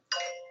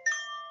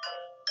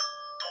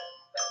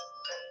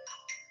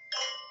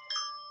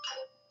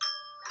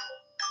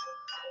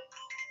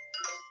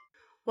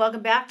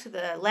Welcome back to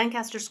the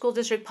Lancaster School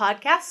District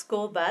podcast,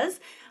 School Buzz.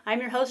 I'm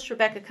your host,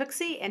 Rebecca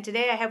Cooksey, and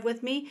today I have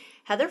with me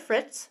Heather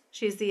Fritz.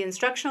 She's the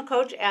instructional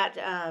coach at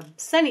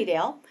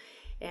Sunnydale,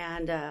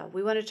 and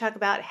we want to talk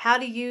about how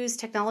to use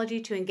technology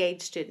to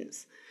engage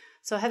students.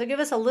 So Heather, give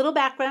us a little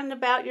background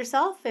about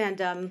yourself,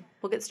 and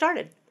we'll get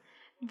started.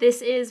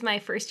 This is my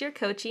first year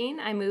coaching.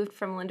 I moved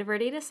from Linda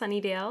Verde to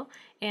Sunnydale,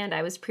 and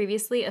I was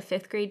previously a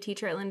 5th grade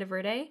teacher at Linda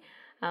Verde.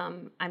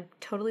 I'm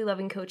totally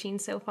loving coaching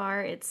so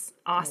far. It's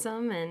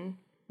awesome, and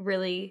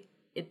really,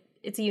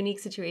 it's a unique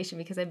situation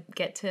because I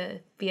get to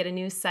be at a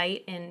new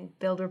site and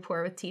build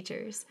rapport with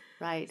teachers.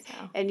 Right. So.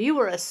 And you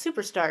were a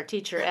superstar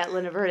teacher at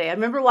Linda Verde. I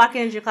remember walking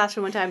into your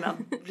classroom one time,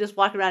 I'm just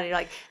walking around, and you're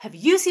like, have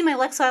you seen my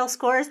Lexile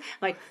scores? I'm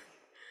like,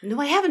 no,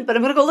 I haven't, but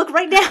I'm going to go look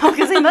right now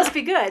because they must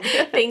be good.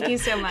 Thank you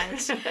so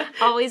much.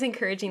 Always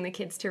encouraging the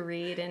kids to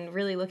read and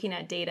really looking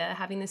at data,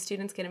 having the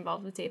students get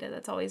involved with data.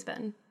 That's always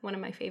been one of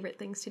my favorite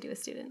things to do with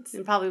students.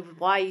 And probably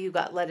why you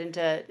got led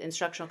into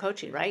instructional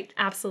coaching, right?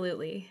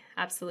 Absolutely.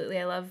 Absolutely.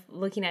 I love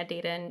looking at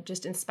data and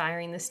just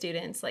inspiring the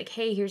students. Like,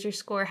 hey, here's your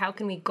score. How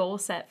can we goal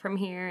set from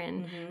here?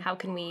 And how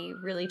can we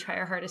really try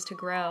our hardest to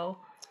grow?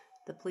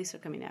 The police are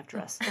coming after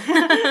us.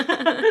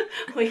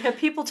 We have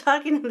people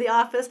talking in the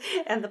office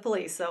and the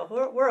police, so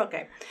we're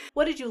okay.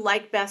 What did you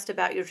like best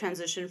about your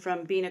transition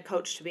from being a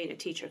coach to being a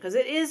teacher? Because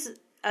it is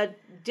a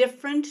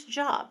different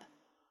job.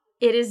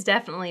 It is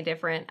definitely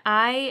different.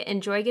 I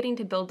enjoy getting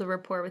to build the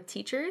rapport with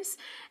teachers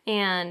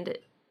and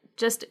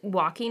just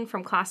walking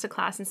from class to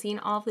class and seeing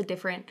all of the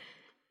different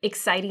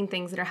exciting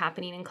things that are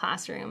happening in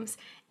classrooms.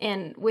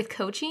 And with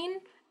coaching,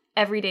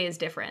 every day is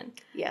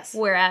different. Yes.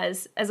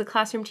 Whereas as a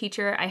classroom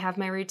teacher, I have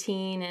my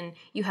routine and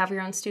you have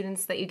your own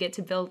students that you get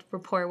to build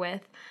rapport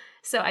with.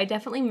 So I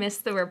definitely miss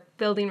the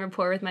building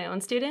rapport with my own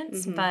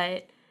students,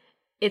 but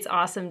it's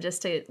awesome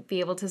just to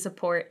be able to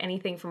support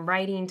anything from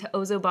writing to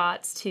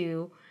Ozobots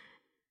to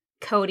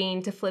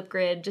coding to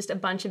Flipgrid, just a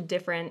bunch of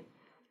different,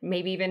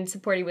 maybe even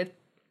supporting with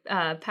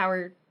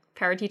Power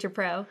Teacher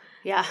Pro.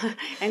 Yeah,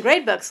 and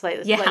gradebooks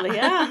lately.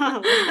 Yeah.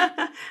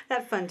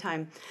 That fun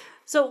time.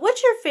 So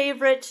what's your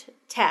favorite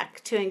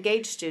tech to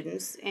engage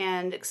students,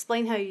 and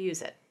explain how you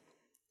use it?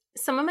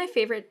 Some of my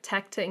favorite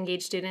tech to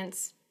engage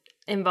students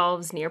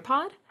involves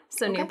Nearpod.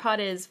 So okay. Nearpod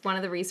is one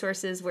of the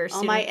resources where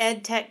students... All my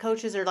ed tech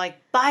coaches are like,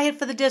 buy it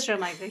for the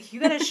district. I'm like, you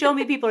got to show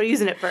me people are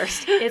using it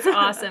first. It's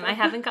awesome. I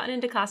haven't gotten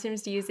into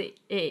classrooms to use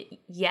it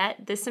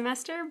yet this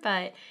semester,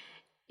 but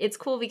it's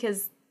cool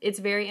because it's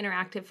very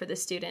interactive for the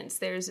students.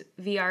 There's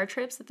VR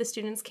trips that the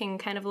students can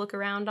kind of look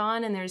around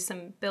on, and there's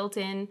some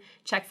built-in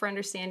check for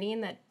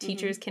understanding that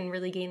teachers can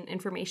really gain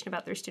information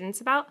about their students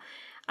about.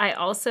 I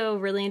also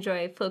really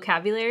enjoy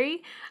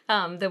Flocabulary.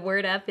 The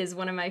Word Up is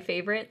one of my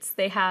favorites.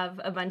 They have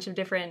a bunch of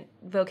different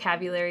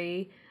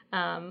vocabulary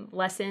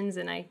lessons,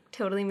 and I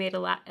totally made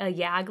a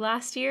YAG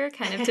last year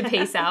kind of to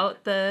pace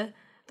out the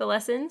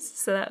lessons,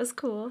 so that was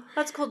cool.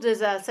 That's cool.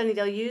 Does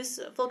Sunnydale use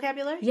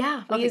Flocabulary?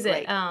 Yeah, we use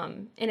it.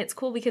 And it's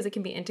cool because it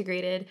can be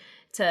integrated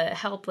to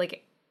help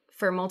like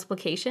for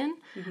multiplication.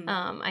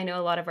 I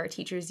know a lot of our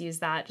teachers use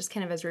that just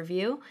kind of as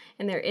review,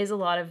 and there is a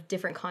lot of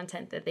different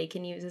content that they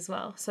can use as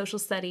well. Social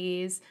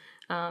studies,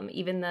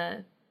 even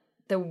the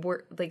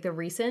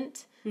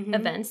recent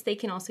events, they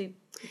can also...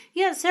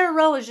 Yeah, Sarah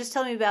Rowe was just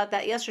telling me about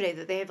that yesterday,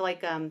 that they have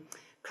like...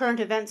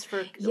 current events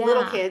for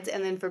little kids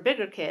and then for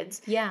bigger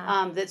kids.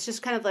 Yeah. That's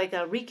just kind of like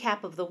a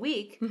recap of the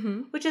week,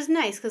 which is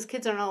nice because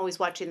kids aren't always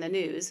watching the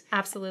news.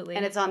 Absolutely.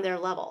 And it's on their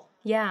level.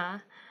 Yeah,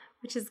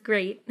 which is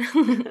great.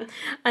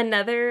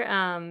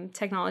 Another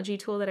technology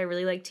tool that I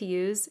really like to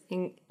use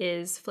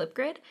is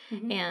Flipgrid,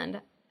 and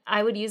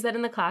I would use that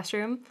in the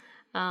classroom.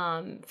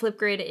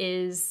 Flipgrid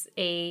is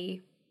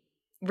a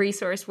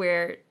resource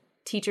where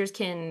teachers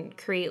can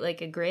create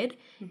like a grid,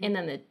 and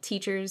then the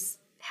teachers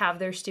have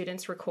their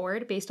students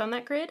record based on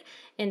that grid,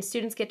 and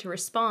students get to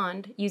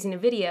respond using a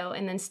video,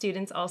 and then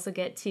students also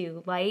get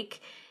to like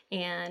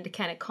and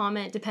kind of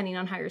comment depending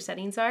on how your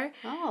settings are.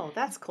 Oh,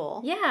 that's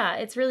cool. Yeah,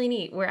 it's really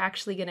neat. We're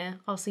actually going to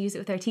also use it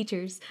with our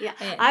teachers. Yeah,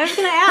 I was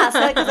going to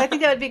ask, because I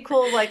think that would be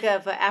cool, like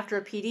after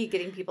a PD,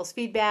 getting people's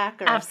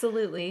feedback. Or...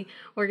 Absolutely.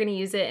 We're going to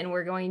use it, and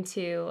we're going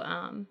to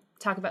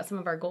talk about some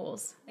of our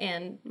goals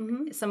and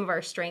some of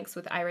our strengths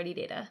with iReady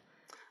data.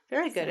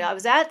 Very good. I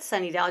was at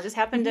Sunnydale. I just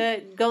happened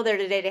to go there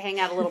today to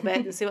hang out a little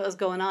bit and see what was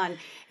going on.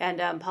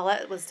 And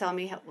Paulette was telling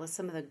me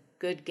some of the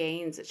good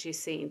gains that she's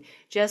seen.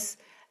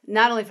 Just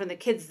not only from the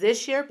kids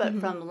this year, but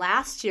from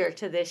last year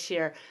to this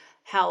year,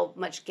 how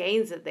much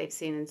gains that they've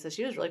seen. And so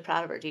she was really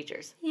proud of her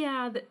teachers.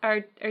 Yeah,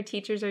 our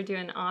teachers are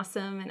doing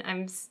awesome.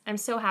 And I'm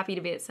so happy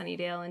to be at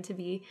Sunnydale and to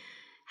be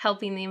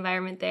helping the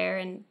environment there.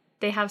 And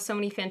they have so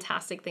many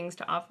fantastic things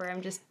to offer.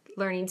 I'm just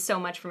learning so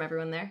much from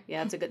everyone there.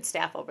 Yeah, it's a good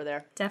staff over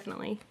there.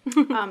 Definitely.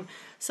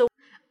 So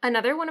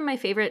another one of my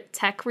favorite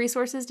tech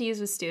resources to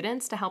use with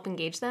students to help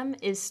engage them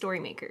is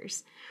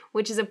Storymakers,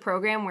 which is a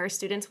program where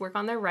students work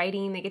on their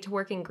writing, they get to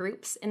work in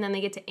groups, and then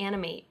they get to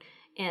animate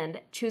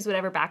and choose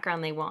whatever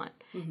background they want.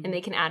 And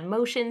they can add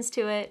motions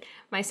to it.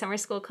 My summer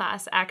school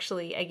class,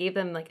 actually, I gave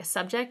them like a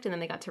subject, and then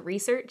they got to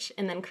research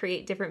and then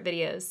create different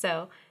videos.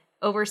 So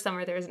over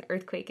summer there was an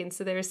earthquake, and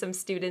so there were some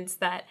students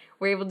that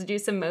were able to do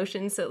some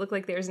motions so it looked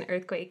like there was an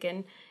earthquake,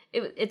 and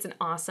it's an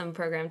awesome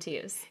program to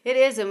use. It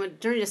is, and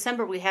during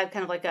December we had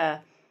kind of like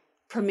a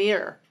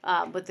premiere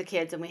with the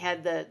kids, and we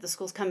had the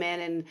schools come in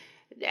and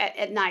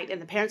at night,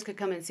 and the parents could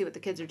come in and see what the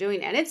kids are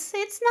doing. And it's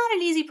not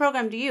an easy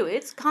program to use.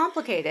 It's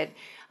complicated.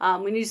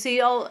 When you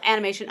see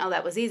animation,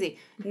 that was easy.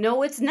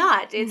 No, it's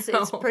not. It's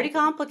pretty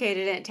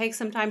complicated, and it takes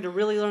some time to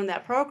really learn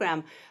that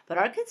program. But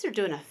our kids are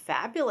doing a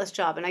fabulous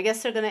job, and I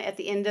guess they're going to, at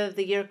the end of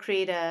the year,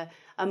 create a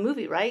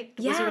movie, right?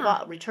 Yeah. Wizard of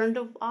Oz, Return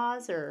to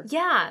Oz, or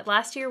yeah.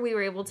 Last year we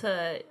were able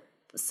to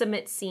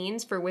submit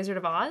scenes for Wizard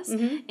of Oz,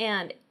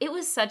 and it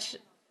was such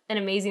an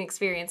amazing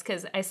experience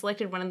because I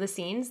selected one of the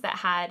scenes that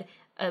had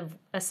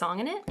a song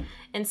in it,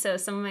 and so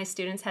some of my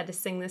students had to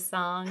sing this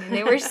song, and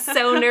they were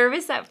so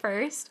nervous at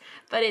first,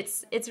 but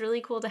it's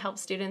really cool to help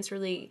students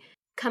really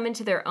come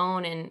into their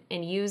own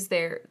and use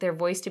their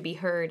voice to be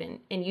heard,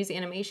 and use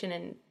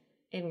animation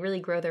and really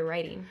grow their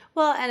writing.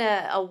 Well,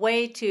 and a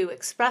way to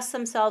express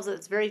themselves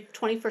that's very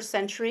 21st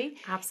century.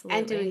 Absolutely.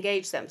 And to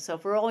engage them. So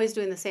if we're always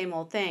doing the same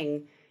old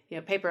thing,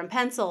 paper and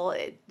pencil,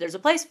 there's a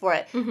place for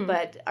it,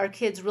 but our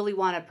kids really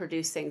want to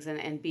produce things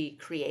and be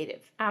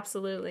creative.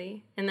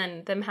 Absolutely. And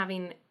then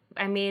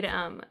I made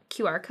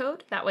QR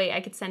code. That way I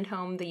could send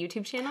home the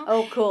YouTube channel.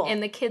 Oh, cool.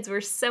 And the kids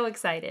were so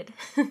excited.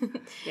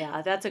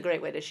 Yeah, that's a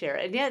great way to share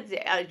it.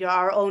 And yeah,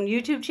 our own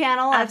YouTube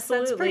channel,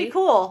 Absolutely. That's pretty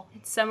cool.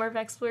 It's Summer of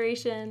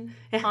Exploration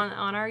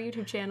on our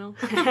YouTube channel.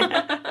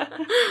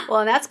 Well,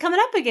 and that's coming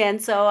up again.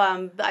 So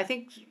I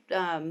think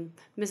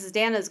Mrs.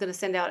 Dana is going to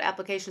send out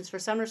applications for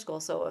summer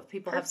school. So if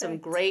people have some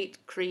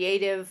great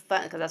creative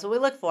fun, because that's what we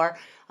look for,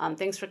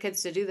 things for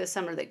kids to do this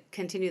summer that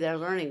continue their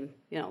learning,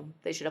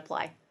 they should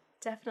apply.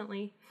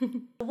 Definitely.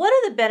 What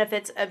are the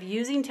benefits of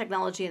using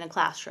technology in a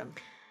classroom?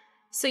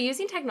 So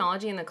using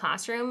technology in the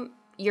classroom,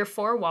 your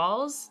four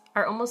walls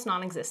are almost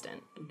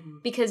non-existent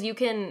because you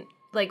can,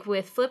 like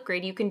with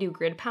Flipgrid, you can do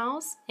grid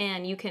pals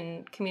and you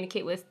can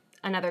communicate with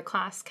another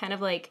class, kind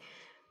of like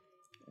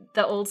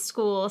the old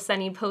school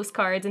sending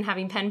postcards and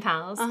having pen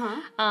pals.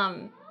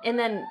 And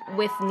then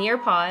with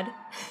Nearpod...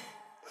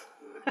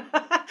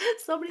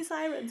 So many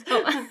sirens.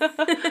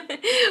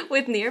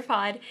 With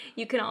Nearpod,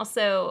 you can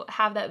also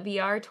have that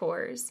VR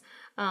tours.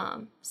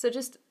 So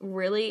just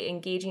really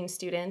engaging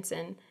students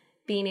and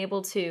being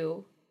able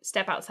to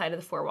step outside of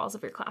the four walls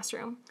of your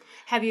classroom.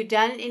 Have you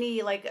done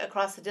any, like,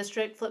 across the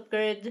district,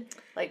 Flipgrid,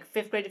 like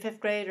 5th grade to 5th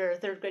grade or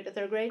 3rd grade to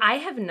 3rd grade? I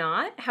have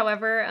not.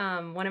 However,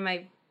 one of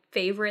my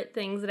favorite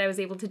things that I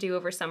was able to do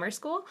over summer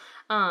school,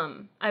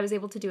 I was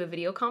able to do a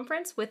video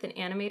conference with an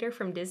animator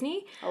from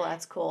Disney. Oh,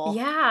 that's cool.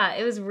 Yeah,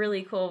 it was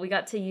really cool. We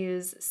got to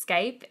use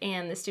Skype,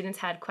 and the students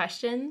had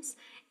questions,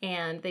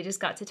 and they just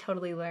got to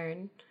totally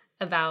learn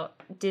about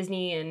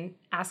Disney and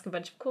ask a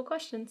bunch of cool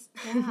questions.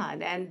 Yeah,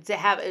 and to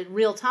have it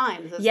real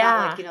time. So it's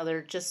not like,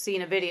 they're just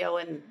seeing a video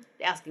and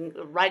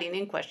writing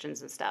in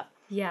questions and stuff.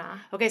 Yeah.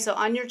 Okay, so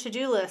on your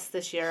to-do list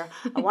this year,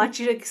 I want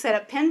you to set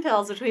up pen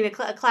pals between a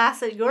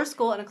class at your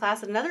school and a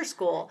class at another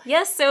school.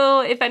 Yes,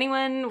 so if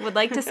anyone would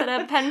like to set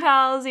up pen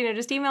pals,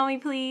 just email me,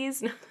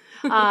 please.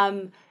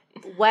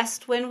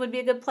 Westwind would be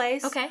a good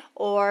place. Okay.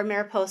 Or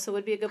Mariposa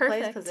would be a good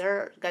place because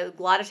they're got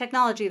a lot of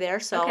technology there.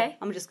 So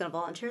I'm just going to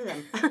volunteer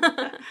them.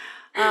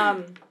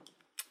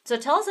 So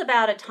tell us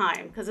about a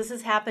time, because this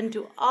has happened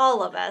to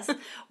all of us,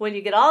 when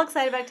you get all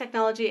excited about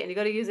technology and you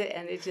go to use it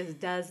and it just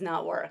does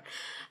not work.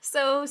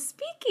 So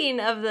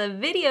speaking of the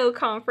video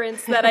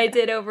conference that I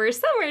did over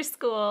summer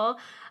school,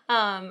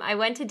 I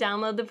went to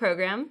download the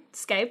program,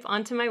 Skype,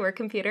 onto my work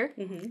computer,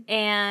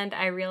 and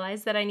I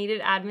realized that I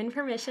needed admin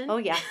permission. Oh,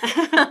 yeah.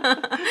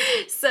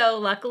 So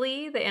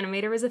luckily, the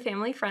animator was a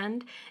family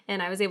friend,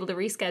 and I was able to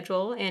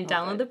reschedule and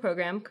download the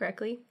program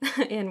correctly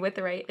and with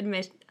the right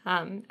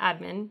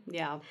admin.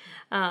 Yeah.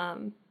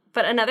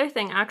 But another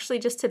thing, actually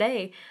just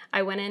today,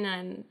 I went in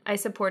and I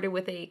supported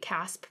with a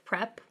CASP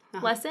prep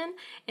lesson,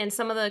 and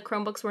some of the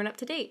Chromebooks weren't up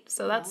to date.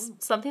 So that's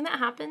something that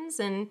happens,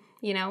 and,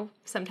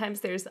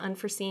 sometimes there's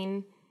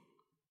unforeseen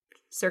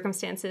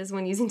circumstances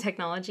when using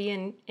technology,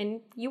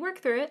 and you work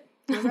through it.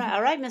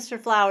 All right, Mr.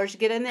 Flowers,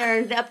 get in there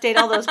and update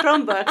all those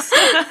Chromebooks,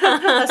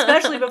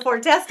 especially before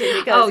testing,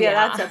 because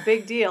that's a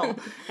big deal.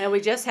 And we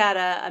just had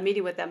a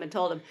meeting with them and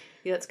told them,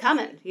 it's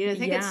coming. You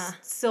think it's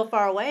still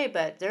far away,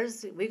 but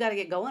we got to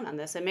get going on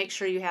this and make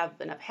sure you have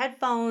enough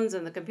headphones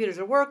and the computers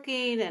are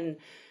working and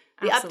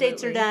the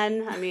updates are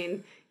done. I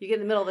mean, you get in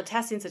the middle of a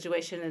testing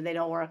situation and they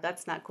don't work.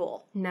 That's not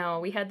cool. No,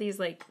 we had these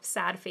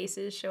sad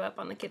faces show up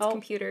on the kids'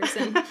 computers,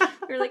 and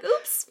we were like,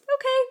 oops,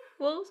 okay,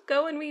 we'll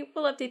go and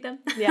we'll update them.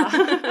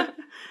 Yeah.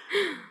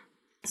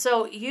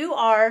 So you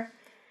are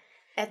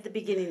at the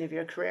beginning of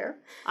your career.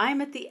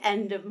 I'm at the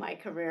end of my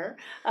career.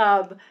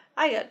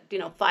 I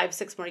got,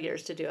 5-6 more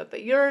years to do it,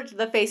 but you're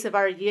the face of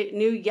our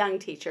new young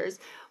teachers.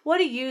 What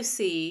do you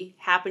see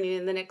happening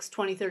in the next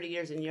 20, 30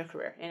 years in your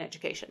career in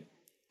education?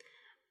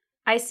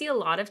 I see a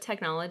lot of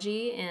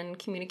technology and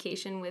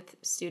communication with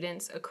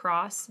students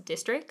across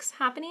districts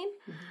happening.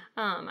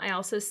 I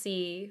also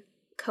see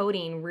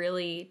coding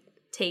really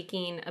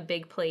taking a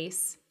big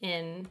place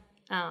in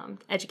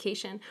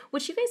education,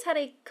 which you guys had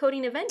a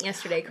coding event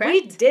yesterday, correct?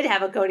 We did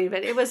have a coding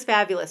event. It was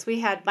fabulous. We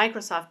had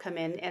Microsoft come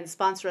in and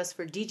sponsor us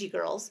for DG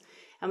Girls,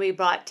 and we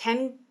brought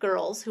 10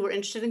 girls who were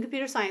interested in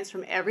computer science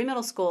from every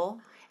middle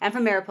school and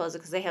from Mariposa,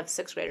 because they have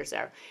 6th graders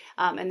there.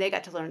 And they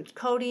got to learn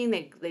coding.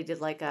 They did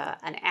like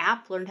an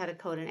app, learned how to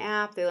code an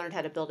app. They learned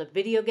how to build a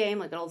video game,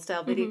 like an old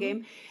style video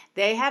game.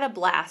 They had a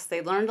blast.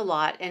 They learned a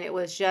lot, and it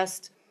was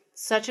just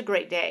such a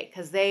great day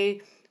because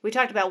we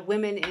talked about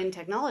women in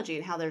technology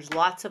and how there's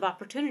lots of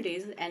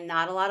opportunities and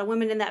not a lot of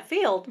women in that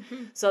field.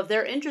 So if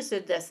they're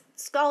interested, there's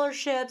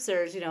scholarships,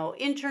 there's,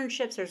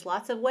 internships, there's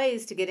lots of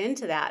ways to get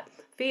into that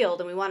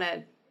field.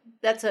 And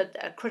that's a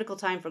critical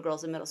time for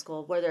girls in middle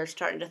school where they're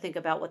starting to think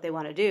about what they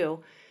want to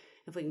do.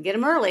 If we can get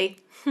them early,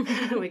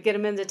 we get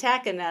them into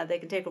tech and they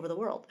can take over the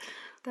world.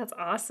 That's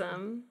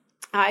awesome.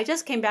 I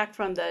just came back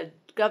from the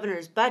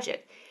governor's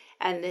budget.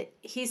 And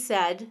he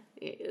said,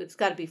 it's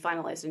got to be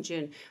finalized in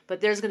June,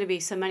 but there's going to be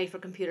some money for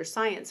computer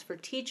science for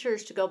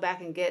teachers to go back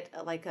and get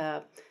like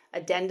a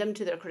addendum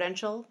to their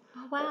credential.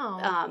 Oh,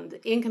 wow.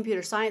 In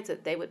computer science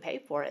that they would pay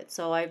for it.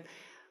 So I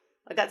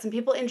got some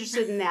people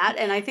interested in that,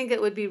 and I think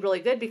it would be really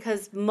good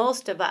because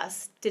most of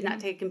us did not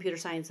take computer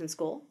science in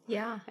school.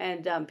 Yeah.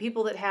 And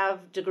people that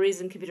have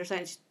degrees in computer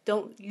science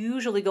don't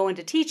usually go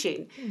into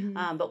teaching,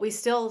 but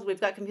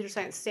we've got computer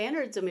science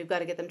standards, and we've got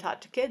to get them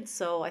taught to kids.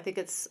 So I think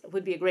it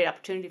would be a great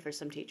opportunity for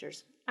some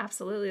teachers.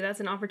 Absolutely,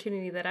 that's an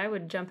opportunity that I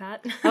would jump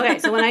at. Okay,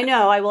 so when I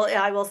know, I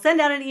will send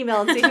out an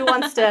email and see who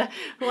wants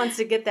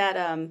to get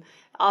that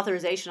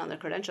authorization on their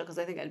credential, because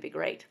I think that'd be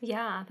great.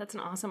 Yeah, that's an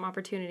awesome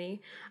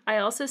opportunity. I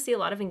also see a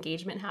lot of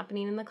engagement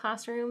happening in the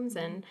classrooms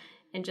and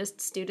just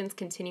students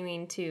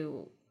continuing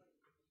to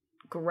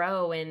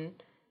grow.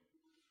 And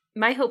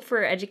my hope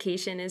for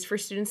education is for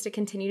students to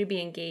continue to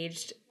be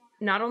engaged,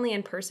 not only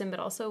in person, but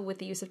also with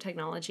the use of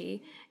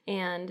technology,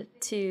 and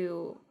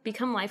to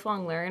become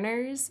lifelong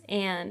learners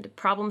and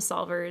problem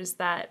solvers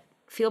that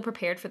feel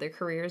prepared for their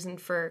careers and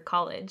for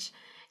college,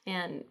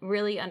 and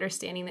really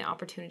understanding the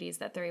opportunities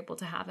that they're able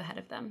to have ahead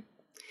of them.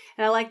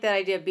 And I like that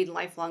idea of being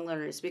lifelong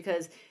learners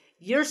because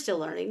you're still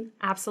learning.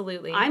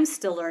 Absolutely. I'm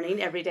still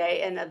learning every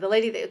day. And the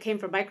lady that came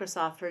from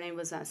Microsoft, her name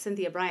was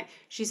Cynthia Bryant,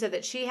 she said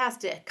that she has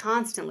to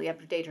constantly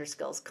update her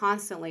skills,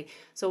 constantly.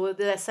 So with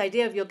this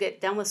idea of you'll get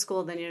done with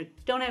school, then you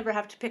don't ever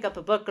have to pick up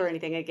a book or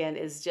anything again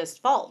is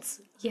just false.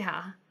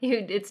 Yeah.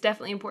 It's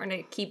definitely important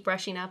to keep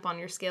brushing up on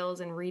your skills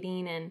and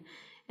reading, and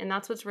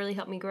that's what's really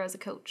helped me grow as a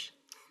coach.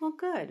 Well,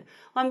 good.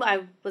 Well,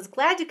 I was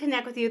glad to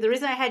connect with you. The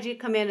reason I had you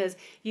come in is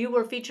you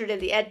were featured in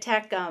the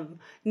EdTech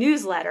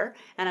newsletter,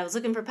 and I was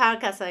looking for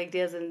podcast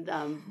ideas, and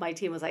my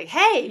team was like,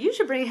 hey, you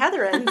should bring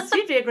Heather in.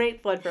 She'd be a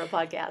great one for a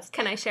podcast.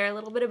 Can I share a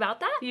little bit about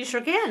that? You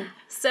sure can.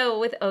 So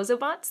with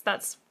Ozobots,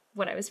 that's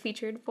what I was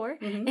featured for.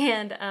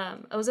 And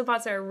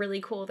Ozobots are really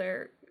cool.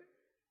 They're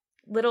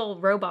little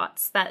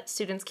robots that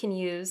students can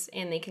use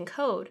and they can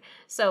code.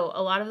 So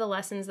a lot of the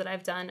lessons that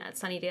I've done at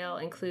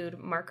Sunnydale include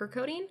marker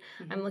coding.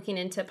 I'm looking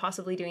into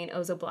possibly doing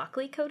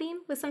Ozoblockly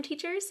coding with some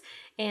teachers,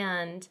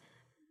 and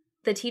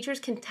the teachers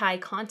can tie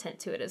content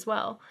to it as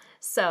well.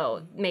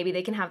 So maybe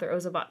they can have their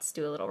Ozobots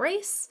do a little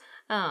race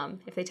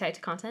if they tie it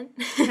to content.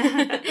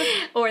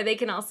 Or they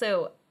can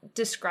also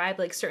describe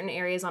like certain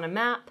areas on a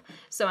map.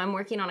 So I'm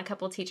working on a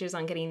couple of teachers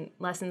on getting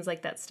lessons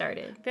like that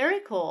started. Very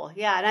cool.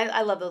 Yeah, and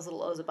I love those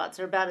little Ozobots.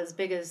 They're about as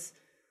big as,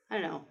 I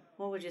don't know,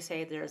 what would you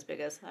say they're as big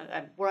as?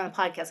 We're on a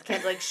podcast. I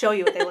can't show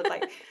you what they look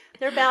like.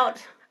 They're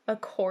about a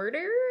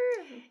quarter?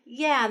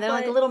 Yeah, they're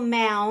like a little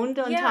mound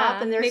on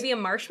top. And there's maybe a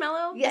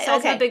marshmallow? Yeah, the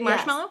size of a big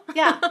marshmallow?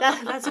 Yes.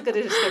 Yeah, that's a good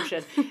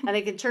description. And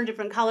they can turn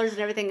different colors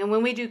and everything. And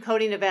when we do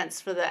coding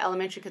events for the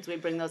elementary kids, we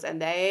bring those, and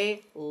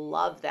they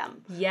love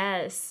them.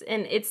 Yes,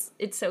 and it's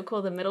so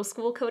cool. The middle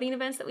school coding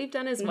events that we've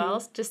done as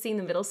well, just seeing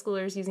the middle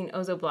schoolers using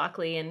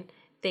Ozoblockly, and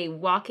they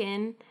walk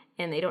in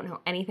and they don't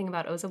know anything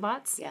about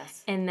Ozobots.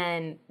 Yes. And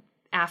then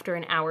after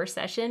an hour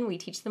session, we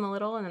teach them a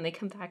little, and then they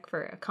come back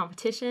for a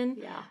competition.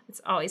 Yeah.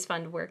 It's always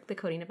fun to work the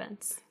coding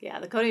events. Yeah,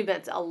 the coding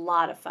event's a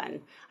lot of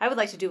fun. I would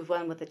like to do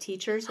one with the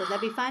teachers. Would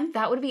that be fun?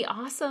 That would be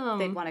awesome.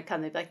 They'd want to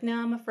come. They'd be like,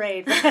 no, I'm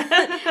afraid.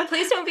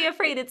 Please don't be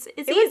afraid. It's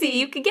easy.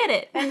 You could get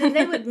it. And then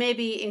they would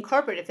maybe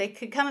incorporate, if they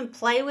could come and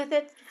play with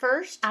it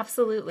first.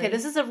 Absolutely. Okay,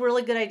 this is a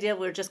really good idea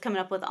we're just coming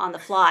up with on the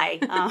fly.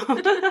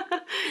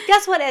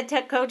 Guess what,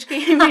 EdTech coach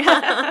gave me?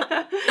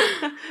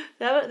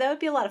 that would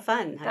be a lot of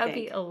fun, That would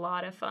be a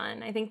lot of fun.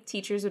 I think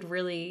teachers would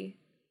really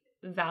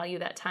value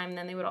that time, and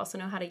then they would also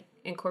know how to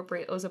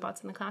incorporate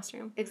Ozobots in the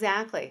classroom.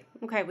 Exactly.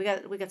 Okay, we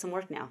got some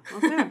work now.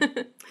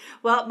 Okay.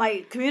 Well,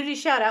 my community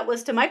shout out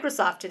was to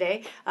Microsoft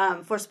today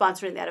for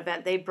sponsoring that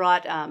event. They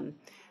brought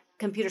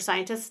computer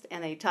scientists,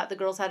 and they taught the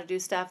girls how to do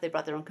stuff. They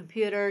brought their own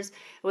computers.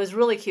 It was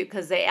really cute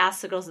because they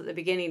asked the girls at the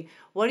beginning,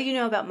 what do you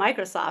know about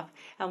Microsoft?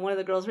 And one of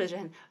the girls raised her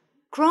hand,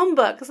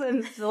 Chromebooks.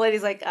 And the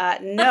lady's like,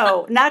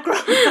 no, not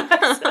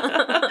Chromebooks.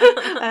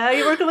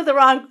 You're working with the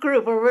wrong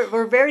group.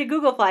 We're very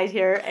Google-fied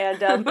here.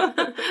 And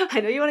I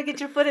know you want to get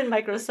your foot in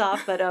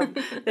Microsoft,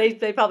 but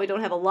they probably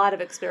don't have a lot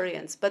of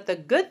experience. But the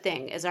good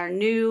thing is our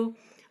new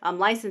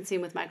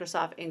licensing with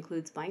Microsoft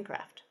includes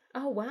Minecraft.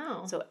 Oh,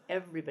 wow. So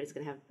everybody's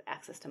going to have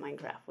access to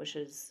Minecraft, which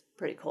is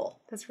pretty cool.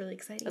 That's really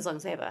exciting. As long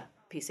as they have a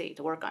PC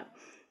to work on.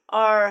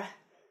 Our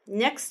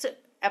next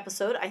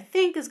episode, I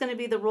think, is going to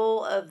be the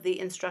role of the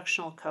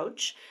instructional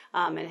coach.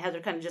 And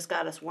Heather kind of just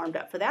got us warmed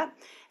up for that.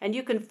 And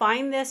you can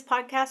find this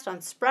podcast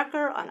on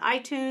Sprecher, on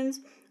iTunes,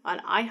 on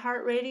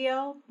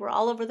iHeartRadio. We're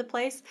all over the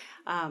place.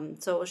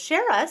 So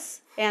share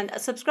us and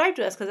subscribe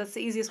to us, because that's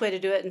the easiest way to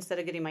do it instead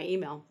of getting my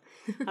email.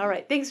 All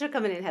right. Thanks for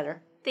coming in,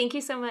 Heather. Thank you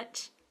so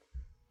much.